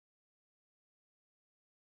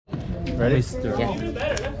Ready? Yeah. Okay.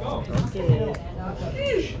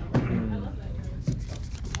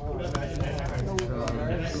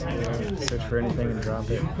 Search for anything and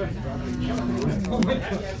drop it.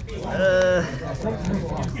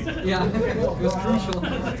 Yeah, it was crucial.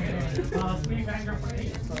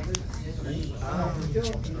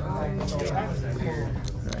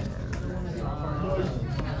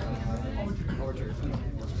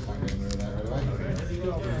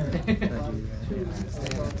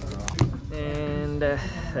 And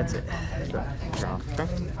that's it. Draw.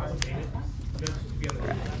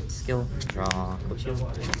 Alright, skill, draw, quick shield.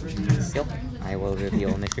 Skill. I will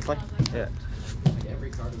reveal mystery play. Yeah.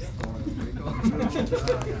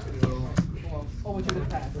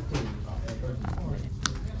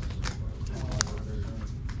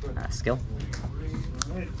 Skill.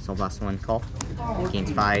 So last one, call.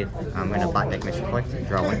 Gains 5. I'm gonna bot deck mystery play.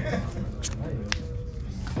 Draw 1.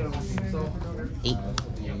 8.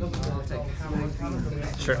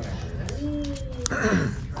 Sure.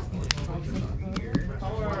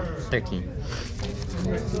 13.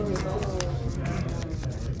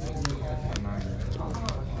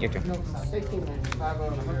 Your turn.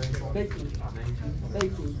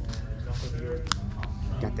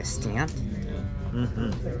 Got the stamp.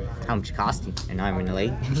 How much cost you? And I'm in the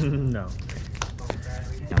late. No.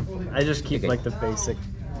 I just keep like the basic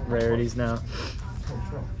rarities now.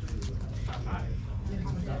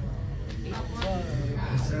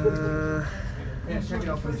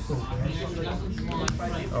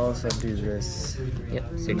 Also Dangerous. Yep.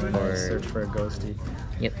 Search for a ghosty.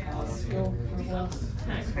 Yep.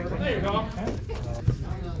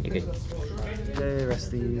 You're good. Okay,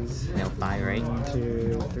 rest these. No, 5, right? 1,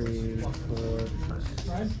 2, 3, 4,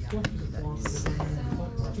 5.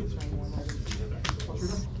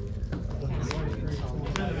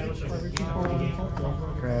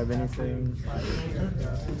 Grab anything.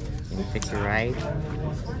 Can you fix your ride?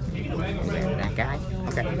 That guy?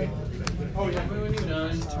 Okay.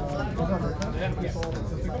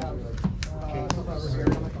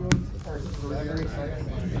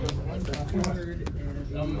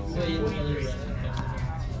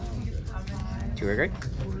 Two regret?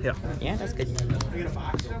 Yeah. Yeah, that's good.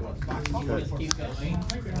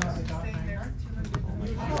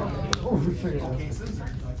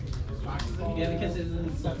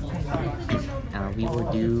 We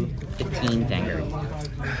will do 15 Vanguard.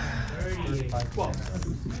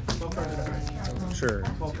 Sure.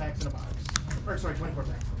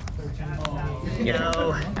 Yeah.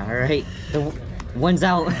 Alright. One's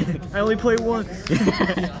out. I only play one.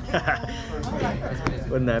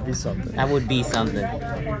 Wouldn't that be something? That would be something. I'll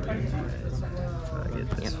get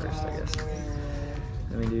this first, I guess.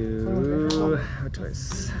 Let me do what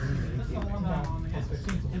choice?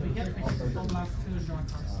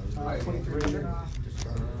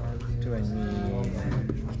 Do I need?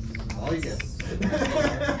 All you get.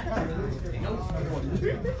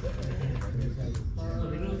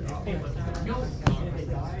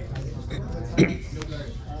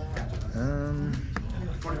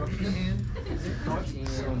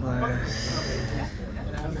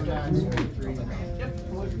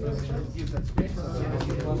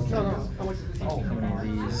 How many of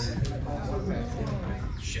these?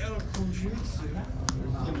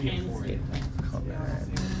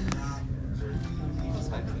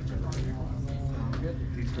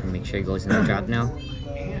 Make sure it goes in the drop now.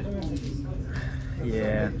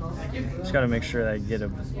 Yeah, just gotta make sure that I get a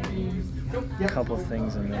couple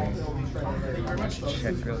things in there.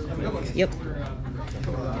 Check real quick. Yep.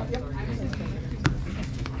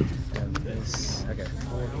 This. Okay.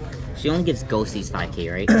 She only gives ghosties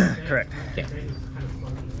 5k, right? Correct. Okay.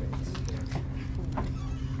 I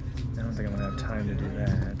don't think I'm gonna have time to do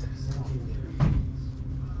that.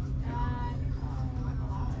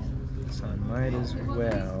 So I might as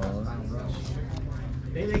well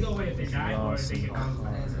draw some cards.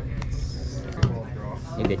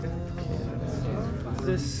 You're good.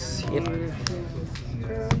 This Yep. here.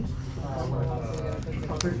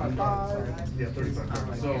 Yeah, 35.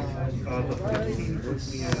 So, the 15 puts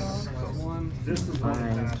me at this is 5,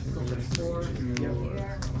 2,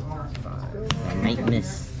 5. I might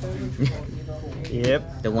miss. Yep.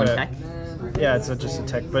 The one but- attack? Yeah, it's just a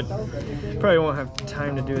tech, but probably won't have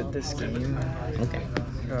time to do it this game. Okay.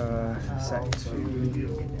 Set 2.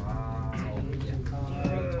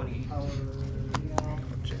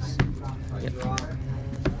 Yep.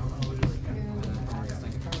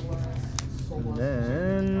 And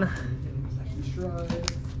then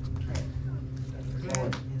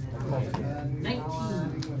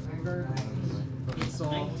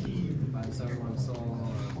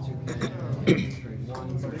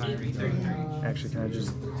Actually, can I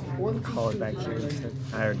just call it back here?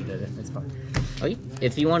 I already did it. It's fine. Oh,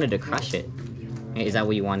 if you wanted to crush it, is that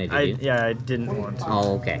what you wanted to do? Yeah, I didn't want to.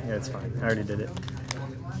 Oh, okay. Yeah, it's fine. I already did it.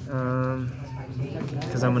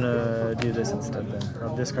 Because I'm gonna do this instead. Then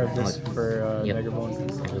I'll discard this for yep. Mega Bone.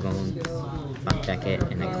 We're going to buck deck it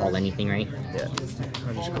and then call anything, right? Yeah,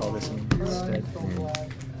 I'll just call this instead.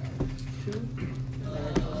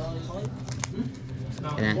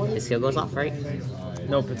 And then his skill goes off, right?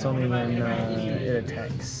 Nope, it's only when it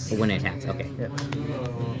attacks. When it attacks, okay. Yeah.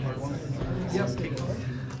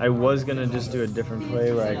 I was gonna just do a different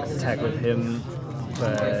play where I attack with him,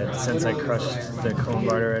 but since I crushed the cone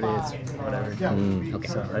guard already, it's whatever. Okay.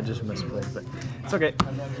 So I just misplayed, but it's okay.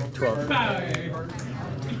 12.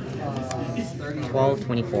 12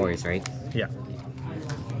 24s, right? Yeah.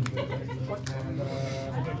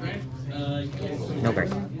 No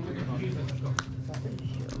break.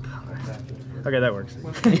 Okay, that works.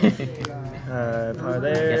 Power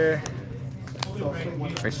there.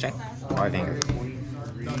 First check. Or Vanguard.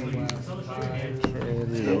 Okay, do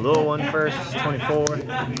the little one first. 24.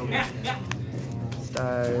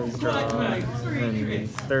 Stars, draw, and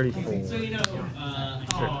 34. Sure.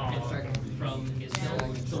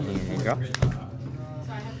 And draw.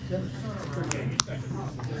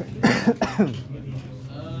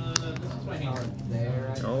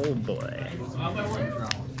 Oh boy.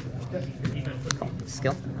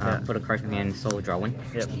 Skill. Put a card from hand, solo draw one.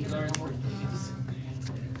 Yep.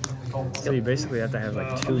 So you basically have to have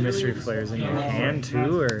like 2 mystery flares in your hand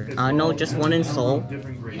too, or? No, just one in soul.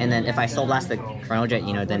 And then if I soul blast the Chrono Jet,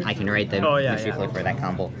 you know, then I can write the mystery flare for that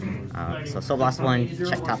combo. So soul blast one,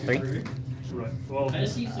 check top 3.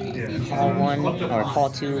 Call 1 or call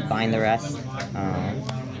 2, bind the rest.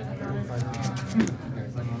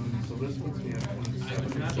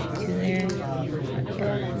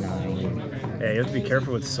 Yeah, you have to be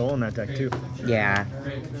careful with soul in that deck too. Yeah.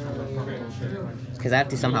 Because I have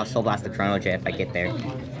to somehow soul blast the Chrono Jet if I get there.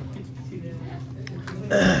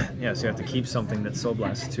 Yeah, so you have to keep something that soul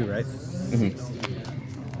blasts too, right? Mm-hmm.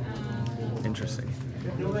 Interesting.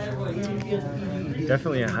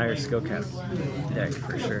 Definitely a higher skill cap deck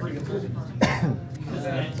for sure.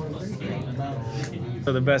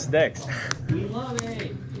 So the best decks. We love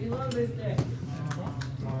it. We love this deck.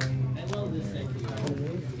 I love this deck.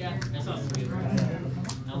 Yeah, that's awesome.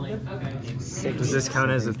 I'm like, okay. Does this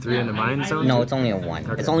count as a 3 in the mind zone? No, it's only a 1.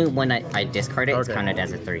 Okay. It's only when I discard it, it's Okay. counted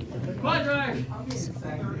as a 3. Quadra!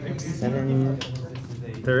 7.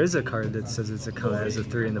 There is a card that says it's counted as a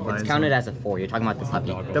 3 in the mind It's zone. counted as a 4. You're talking about the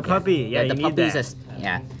puppy. The puppy, yeah, you the need puppy's that.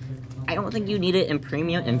 yeah. I don't think you need it in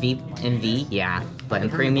premium. In V, yeah. But in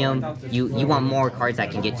premium, you want more cards that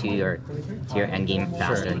can get to your end game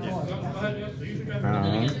faster.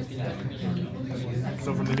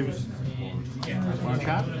 So from the news. Want a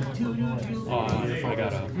shot? I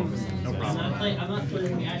got a. No problem. I'm not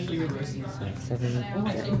putting actually reversing this deck. 7.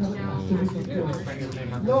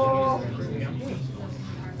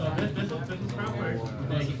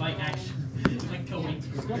 Like if I actually like going to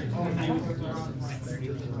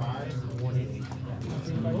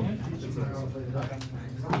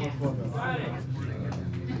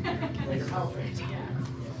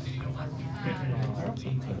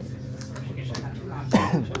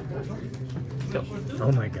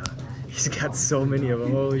Oh my god. He's got so many of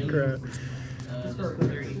them. Holy crap.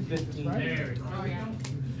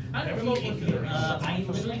 I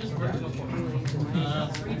literally just worked before.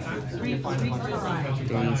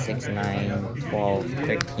 3, 6, 9, 12,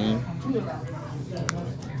 13.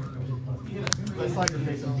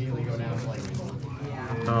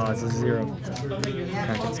 Oh, it's a 0.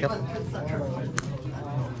 Let's go.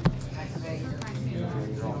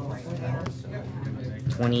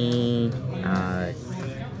 20,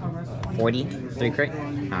 40, 3 crit,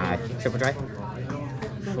 triple drive.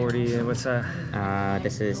 40, and what's that?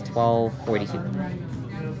 This is 12, 42.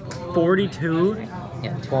 42?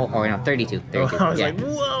 Yeah, 12, or no, 32. 32. Oh, I was yeah. like,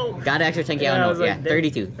 whoa! Got an extra 10k Yeah, I on was note. Yeah, like,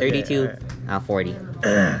 32. 32, okay, all 40.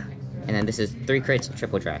 And then this is 3 crits,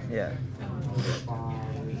 triple drive. Yeah.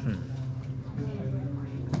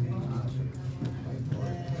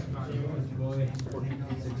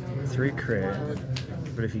 3 crit,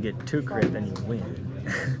 but if you get 2 crit, then you win.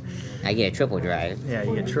 I get a triple drive. Yeah,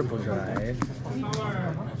 you get triple drive. 2,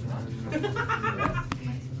 3,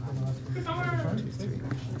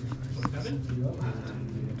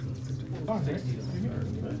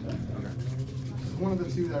 1 of the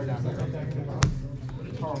 2 that are down there.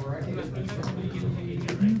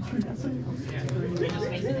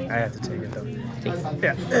 I have to take it though. Take.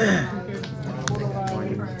 Yeah.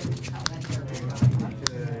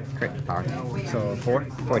 Crit power. So 4?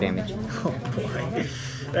 4 damage. Oh boy.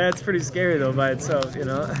 That's pretty scary though by itself, you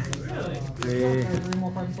know. 3,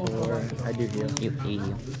 4. I do heal. You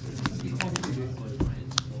heal.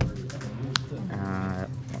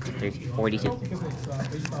 42.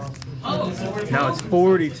 Now it's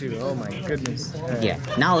 42. Oh my goodness. Yeah,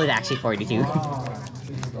 now it's actually 42.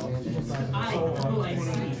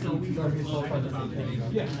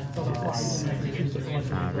 Yes.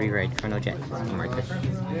 Rewrite Chrono Jet. Mark this.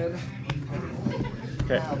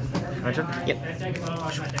 Okay. My turn? Yep.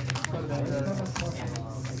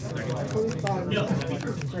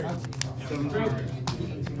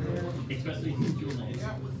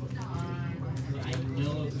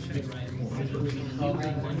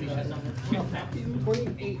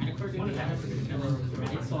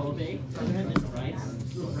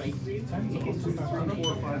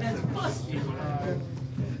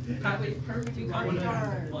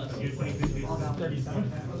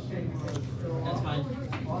 That's fine.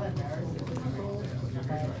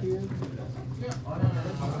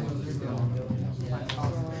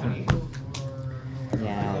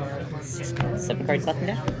 Yeah, 7 cards left in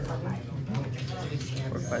there.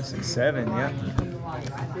 4, 5, 6, 7. Yeah.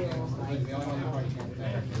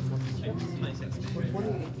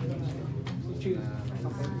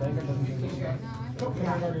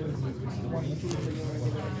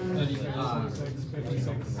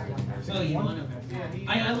 Oh, you won.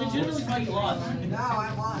 I legitimately thought you lost. No, I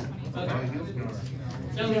won. Okay.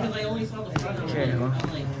 No, because I only saw the front of it. Okay, well. I'm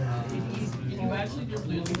like, did you actually just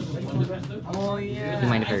lose because of the one defensive? Oh, yeah. You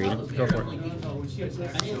mind if I read them? Go for it. I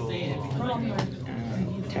didn't say it because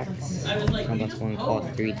Text. I was like, you Combos just 1 call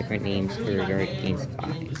 3 different names for your gains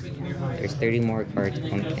 5. There's 30 more cards.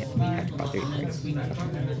 Opponent can't have about 30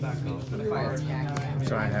 cards.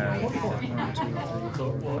 So I have 1, 2,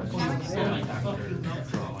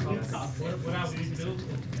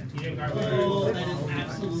 oh, that is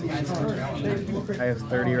absolutely 3. I have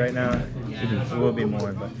 30 right now. It will be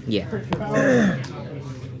more, but. Yeah.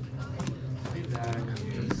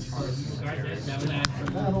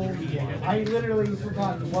 I literally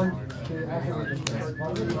forgot one. You're good.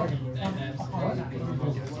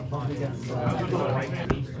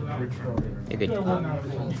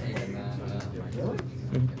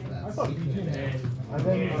 I thought you did. And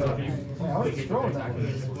then I was throwing that. It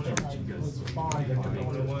was fine. I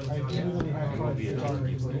literally had cards to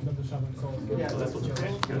shove and soul. Yeah, that's what you did.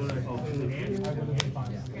 I would have been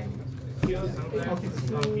fine. I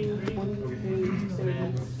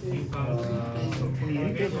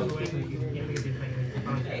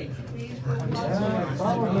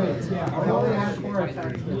only had 4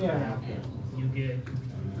 attacks. Yeah. You get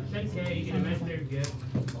 10K, you get a imaginary gift.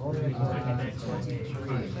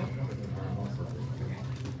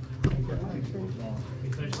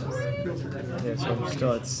 Yeah, so I'm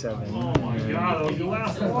still at 7. Oh my god, that was the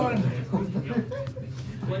last one!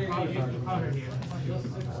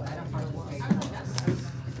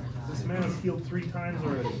 This man has healed 3 times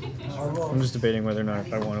already. I'm just debating whether or not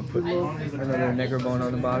if I want to put another Negro Bone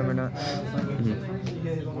on the bottom or not.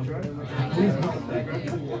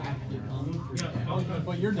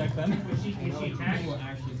 But your deck then? Because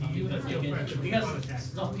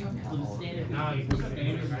some people who stand Now you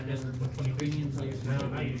premium players.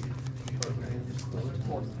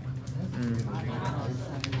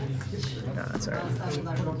 No, that's alright.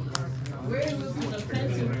 Where was the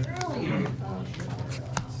defensive earlier?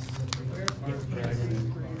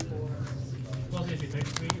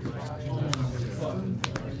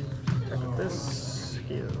 This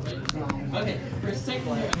skill. Okay, for a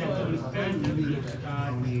second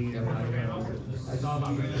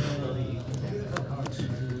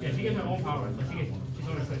yeah, she gets her own power, so she's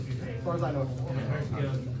always like she's As far as I know. her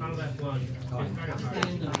skills, combat plunge,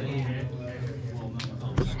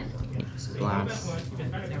 Blast.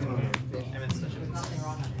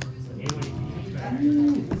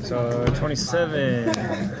 So 27.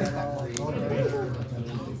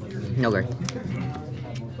 No guard.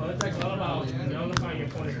 So it's like all about nullifying your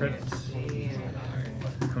opponent's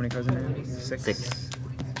How many cards in there? 6. 6.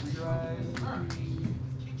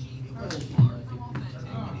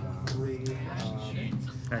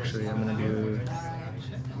 Actually, I'm gonna do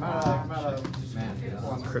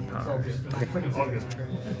crit power.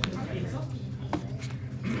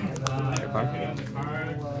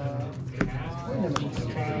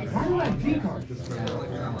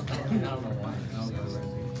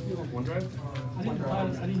 One drive? I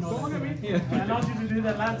didn't know. Don't look at me. I allowed you to do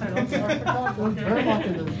that last time. I'm sorry.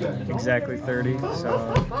 Exactly 30.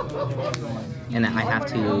 So And then I have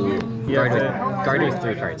to guard with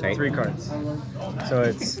 3 cards, right? 3 cards. So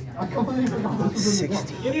it's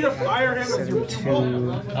 60. You need to fire him as your 72. You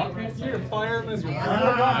need to fire him as your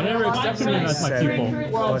I never accepted him as my pupil.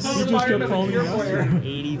 Plus He just kept calling me out.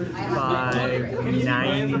 85,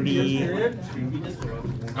 90,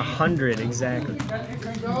 100 exactly.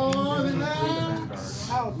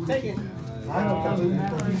 Take it. I know.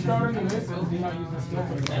 You started in this, and you not use the skill.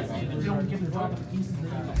 You don't get to drop the pieces.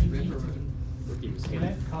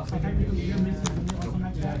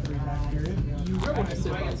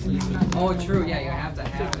 Oh, true. Yeah, you have to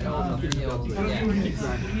have it on the field. Yeah.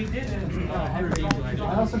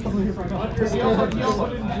 I also come here for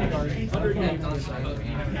 100 games.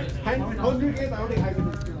 I only have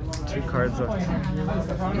 2 cards left.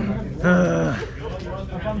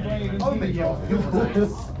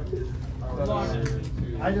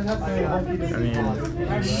 I just have to. I mean,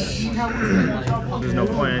 there's no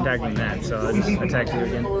point in attacking that, so I'll just attack you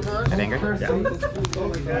again. Vanguard? Yeah.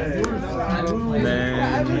 And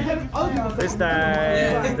then this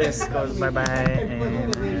dies, this goes bye-bye, and...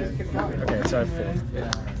 Okay, so I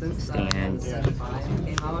have 4. Stand.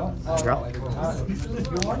 Draw.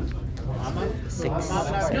 6,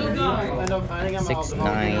 7, 6,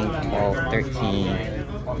 9, 12, 13.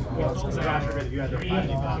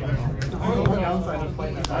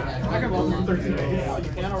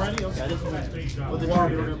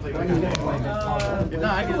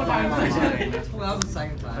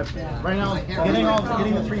 Right now,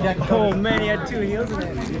 getting the 3 deck. Oh man, he had 2 heals in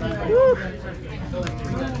it. Woo.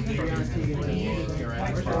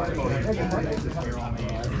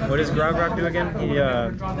 What does Grog do again? He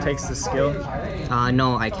takes the skill.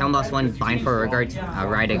 No, I count lost 1, bind for regard,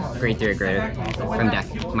 ride a grade 3 or greater from deck,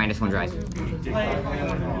 -1 drive.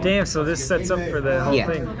 Damn, so this sets up for the whole Yeah.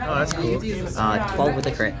 thing. Oh, that's cool. 12 with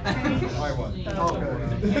a crit. I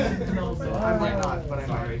might not, but I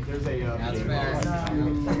might. There's a. That's fair.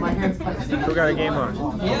 My hands. Who got a game on?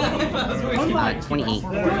 28.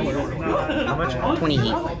 How much?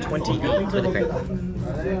 28. 28 with a crit.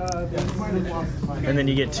 And then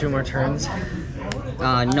you get 2 more turns.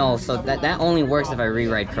 No, so that only works if I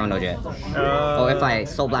rewrite Chrono Jet. Or if I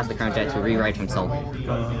Soul Blast the Chrono Jet to rewrite from Soul.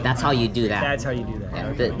 That's how you do that. That's how you do that.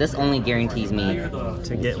 Yeah, this only guarantees me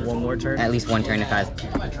To get 1 more turn? at least 1 turn if I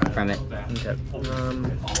from it. Okay.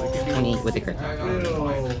 28 with the crit.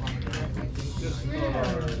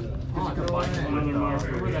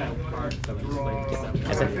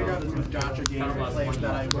 That's it.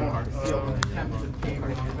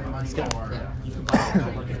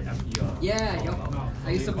 Yeah, yep.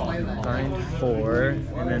 I used to play that. Bind 4,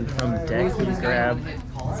 and then from deck you grab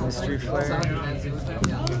Mystery Flare.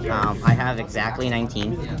 I have exactly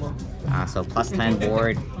 19. So plus 10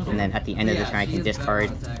 board, and then at the end of the turn I can discard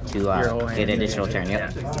to get an additional turn.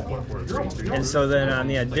 Yep. And so then on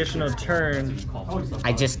the additional turn...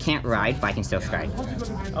 I just can't ride, but I can still stride.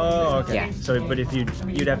 Oh, okay. Yeah. So, but if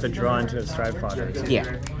you'd have to draw into a stride fodder. Yeah.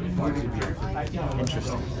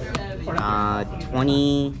 Interesting.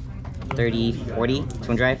 20, 30, 40,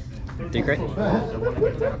 twin drive, 3 crit.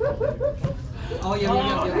 Oh, yeah,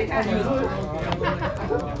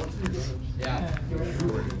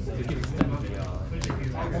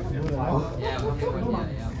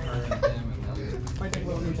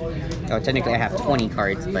 Oh, technically I have 20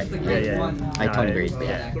 cards, but Yeah. I have 20 grades, but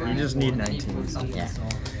yeah. You just need 19. So. Yeah.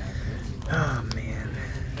 Oh, man.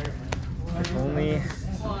 If only...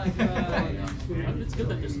 It's good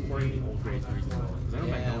that they're supporting the old grade 3s as well. Because I don't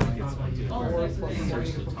know how it gets like to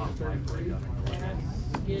search the top 5 breakup.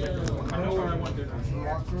 Oh,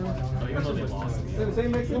 even though they lost. Actually,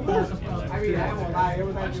 technically you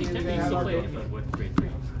still play it with grade 3.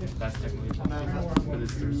 That's technically but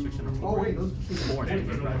it's the restriction of 4. Oh, wait, those 4 and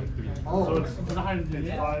 3. Oh, so it's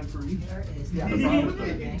 105 for each? Yeah.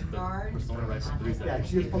 Persona Rise 3s that Yeah,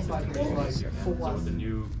 she was supposed to like so with the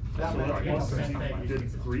new that one. you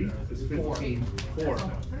did 3 is 15. 4.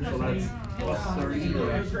 So that's plus 30.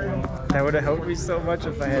 That would have helped me so much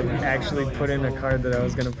if I had actually put in a card that I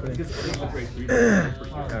was going to put in.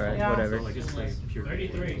 Alright, whatever. So like just play pure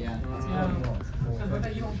 33.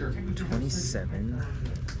 27.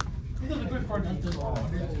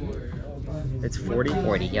 It's 40?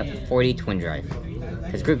 40, yep. 40 twin drive.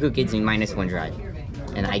 Because Groot gives me -1 drive.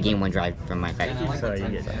 And I gain 1 drive from my effect. So you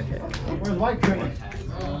get, okay. Where's White Crane?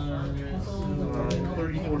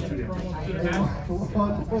 34 2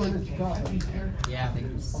 damage. Yeah, I think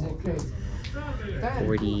it's Okay.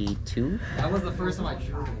 42. That was the first time I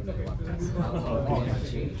drew.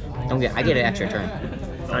 I get an extra turn.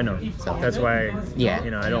 I know. So that's why, Yeah.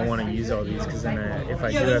 you know, I don't want to use all these because then if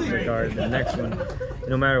I do have to guard the next one,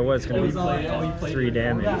 no matter what, it's going to be 3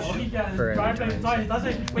 damage for every turn.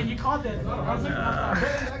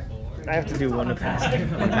 I have to do 1 to pass.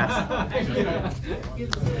 1 pass.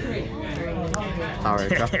 Power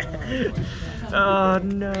draw. Oh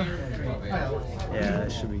no. Yeah,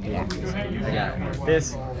 that should be good. I got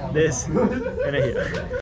this, and a hit.